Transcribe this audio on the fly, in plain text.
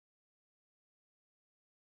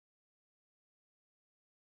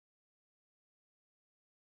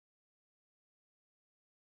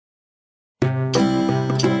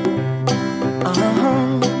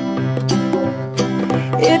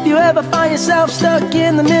if you ever find yourself stuck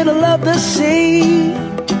in the middle of the sea,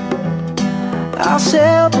 I'll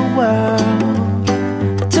sail the world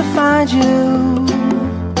to find you.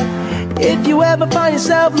 If you ever find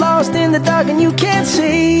yourself lost in the dark and you can't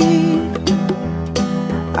see,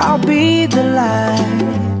 I'll be the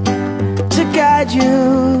light to guide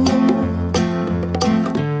you.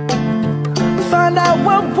 Find out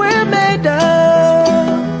what we're made of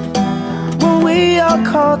when we are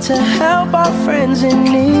called to help our friends in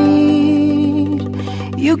need.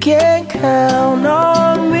 You can count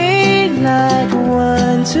on me like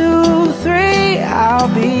 1, 2, 3, I'll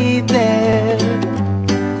be there.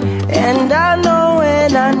 And I know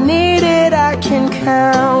when I need it, I can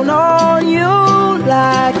count on you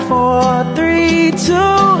like 4, 3, 2,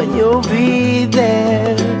 and you'll be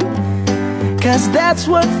there. 'Cause that's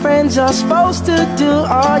what friends are supposed to do,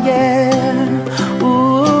 oh yeah. Ooh,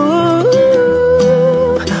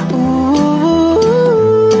 ooh,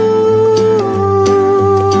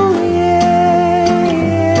 yeah,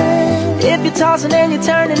 yeah. If you're tossing and you're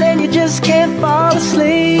turning and you just can't fall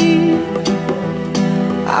asleep,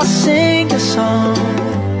 I'll sing a song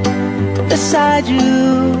beside you.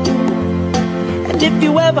 And if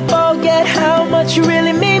you ever forget how much you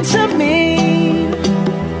really mean to me,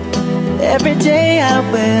 every day I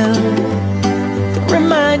will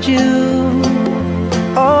remind you.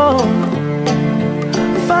 Oh,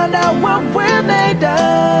 find out what we're made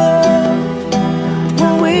of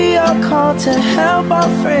when we are called to help our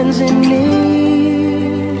friends in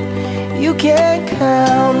need. You can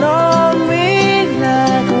count on me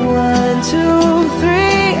like 1, 2,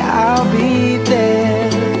 3, I'll be there.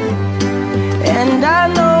 And I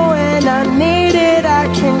know when I need it, I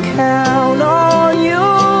can count on you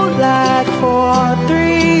like 4,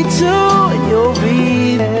 3, 2, and you'll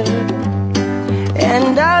be there.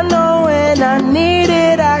 And I know when I need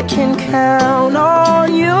it, I can count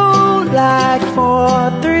on you like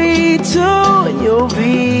 4, 3, 2, and you'll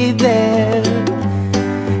be there.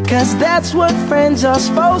 'Cause that's what friends are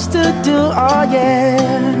supposed to do, oh yeah.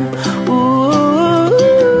 Ooh,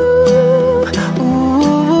 ooh,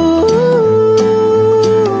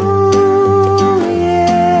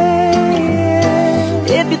 yeah,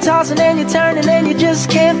 yeah. If you're tossing and you're turning and you just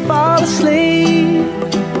can't fall asleep,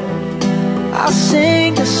 I'll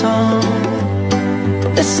sing a song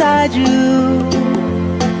beside you.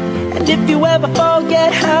 And if you ever forget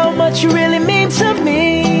how much you really mean to me,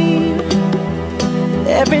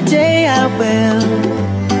 every day I will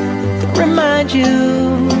remind you.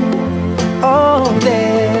 Oh,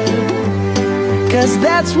 there. 'Cause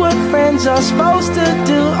that's what friends are supposed to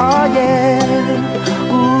do, oh yeah.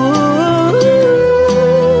 Ooh,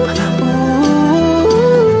 ooh,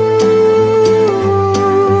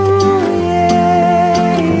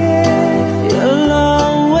 yeah, yeah. You'll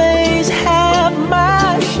always have my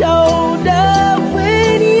shoulder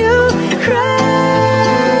when you cry.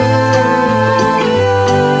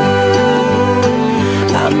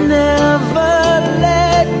 I'll never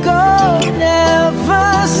let go, never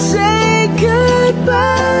say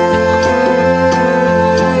goodbye.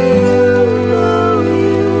 You know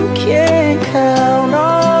you can count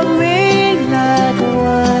on me like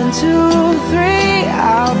 1, 2, 3,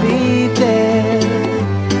 I'll be there.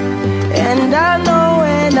 And I know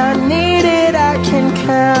when I need it, I can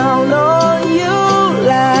count on you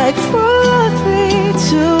like 4, 3,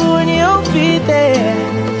 2, and you'll be there.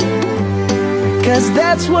 'Cause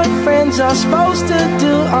that's what friends are supposed to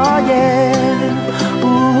do, oh yeah.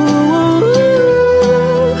 Ooh,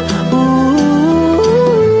 ooh,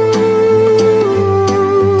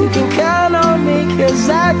 you can count on me 'cause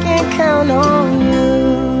I can count on